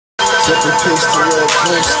Sippin' peace to Lil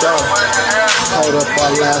Gusto. Hold up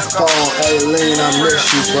our last phone, Aileen, I miss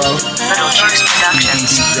you, bro.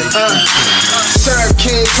 Serve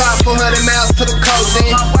King, pop 400 miles to the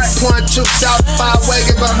codeine. Point troops out, 5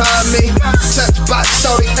 wagon behind me. Touch box,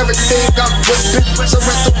 soda, everything I'm whipping. So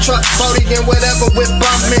rental truck, 40 and whatever whip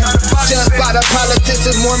bump me. Just by the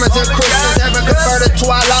politicians, Mormons and Christians. Haven't converted to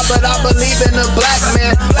Allah, but I believe in a black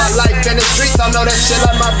man. My life in the streets, I know that shit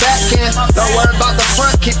like my back end. Don't worry about the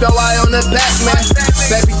front, keep your eye on the back, man.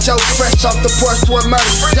 Baby Joe fresh off the porch to a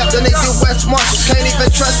murder. Jumping in you West Marshall, can't even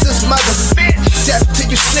trust his mother. Death to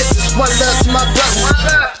you snitches, one love to my brother.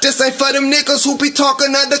 This ain't for them niggas who be talking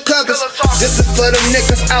undercovers. This is for them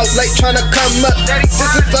niggas out late tryna come up. This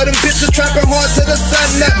is for them bitches trapping hard to the sun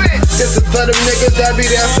up. This is for them niggas that be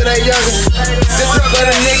there for their youngest. This is for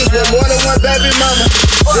them niggas with more than one baby mama.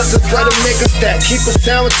 This is for them niggas that keep a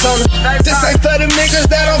sandwich on them. This ain't for them niggas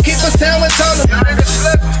that don't keep a sandwich on them.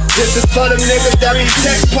 This is for them niggas that be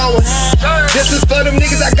tech pulling. This is for them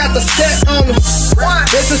niggas that got the set on them.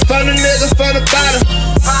 This is for them niggas from the bottom.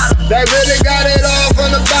 They really got it all from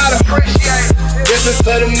the bottom. This is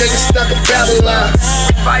for them niggas stuck in Babylon.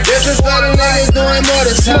 This is for them niggas doing more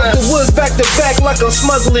than time. Smoke the woods back to back like I'm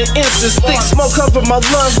smuggling incense. Thick smoke cover my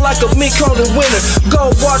lungs like a mink on the winter.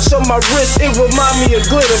 Gold watch on my wrist, it remind me of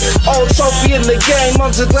glitter. Old trophy in the game,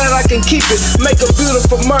 I'm just glad I can keep it. Make a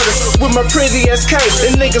beautiful murder with my pretty ass cape.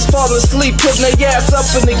 And niggas fall asleep, putting their ass up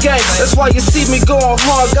in the game. That's why you see me going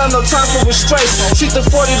hard, got no time for restraints. Treat the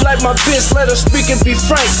 40 like my bitch, let her speak and be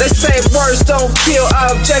frank. They say words don't kill,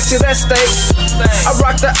 I object to that state. I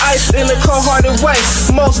rock the ice in a cold-hearted way.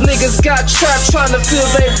 Most niggas got trapped trying to fill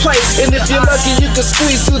their plate. And if you're lucky, you can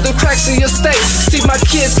squeeze through the cracks of your state. See my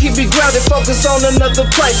kids keep me grounded, focus on another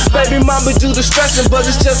plate. Baby mama do the stressing, but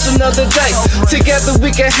it's just another day. Together we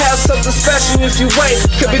can have something special if you wait.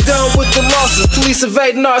 Could be done with the losses, police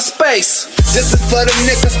invading our space. This is for them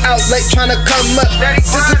niggas out late tryna come up.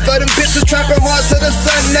 This is for them bitches trapping hard to the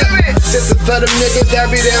sun up. This is for them niggas that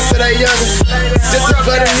be there for their youngest. This is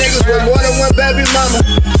for them niggas with more than one baby mama.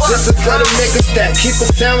 This is for them niggas that keep a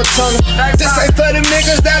sandwich on them. This ain't for them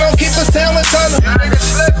niggas that don't keep a sandwich on them.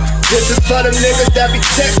 This is for them niggas that be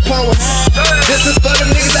tech pulling. This is for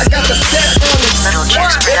them niggas that got the set on them.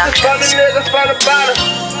 This is for them niggas from the bottom.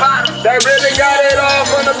 They really got it all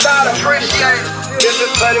from the bottom. This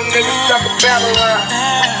is for them niggas stuck in Babylon.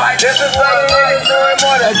 This is for them niggas doing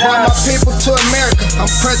more than time. I brought my people to America, I'm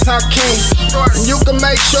Prince our King. And you can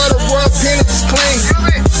make sure the world penis is clean.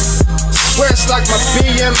 Swear it's like my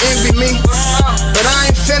BM envy me, but I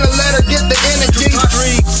ain't finna let her get the energy.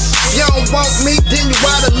 You don't want me, then you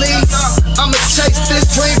oughta leave. I'ma chase this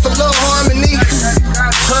dream for Lil Harmony.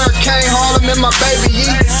 Hurricane Harlem and my baby E.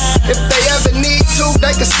 If they ever need to,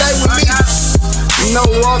 they can stay with me. No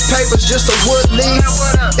raw papers, just a wood leaf.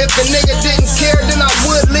 If the nigga didn't care, then I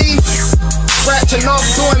would leave. Scratching off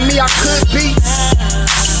doing me, I could be,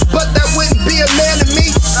 but that wouldn't be a man to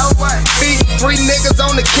me. Feeding 3 niggas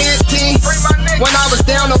on the canteen. When I was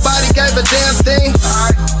down, nobody gave a damn thing.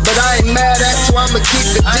 But I ain't mad at you, I'ma keep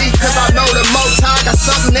the D. Cause I know the Most High got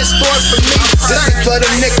something in store for me. This is for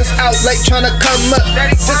them niggas out late tryna come up.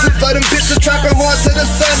 This is for them bitches trapping hard to the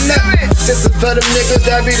sun up. This is for them niggas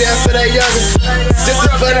that be there for their youngest. This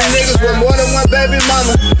is for them niggas with more than one baby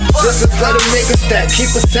mama. This is for them niggas that keep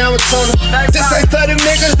a sandwich on them. This ain't for them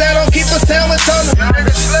niggas that don't keep a sandwich on them.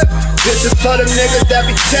 This is for them niggas that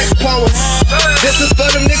be tech pulling. This is for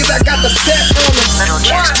them niggas that got the set on them.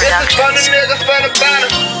 This is for them niggas from the bottom.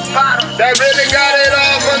 They really got it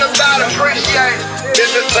all from the bottom.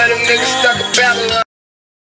 This is for them niggas stuck in Babylon.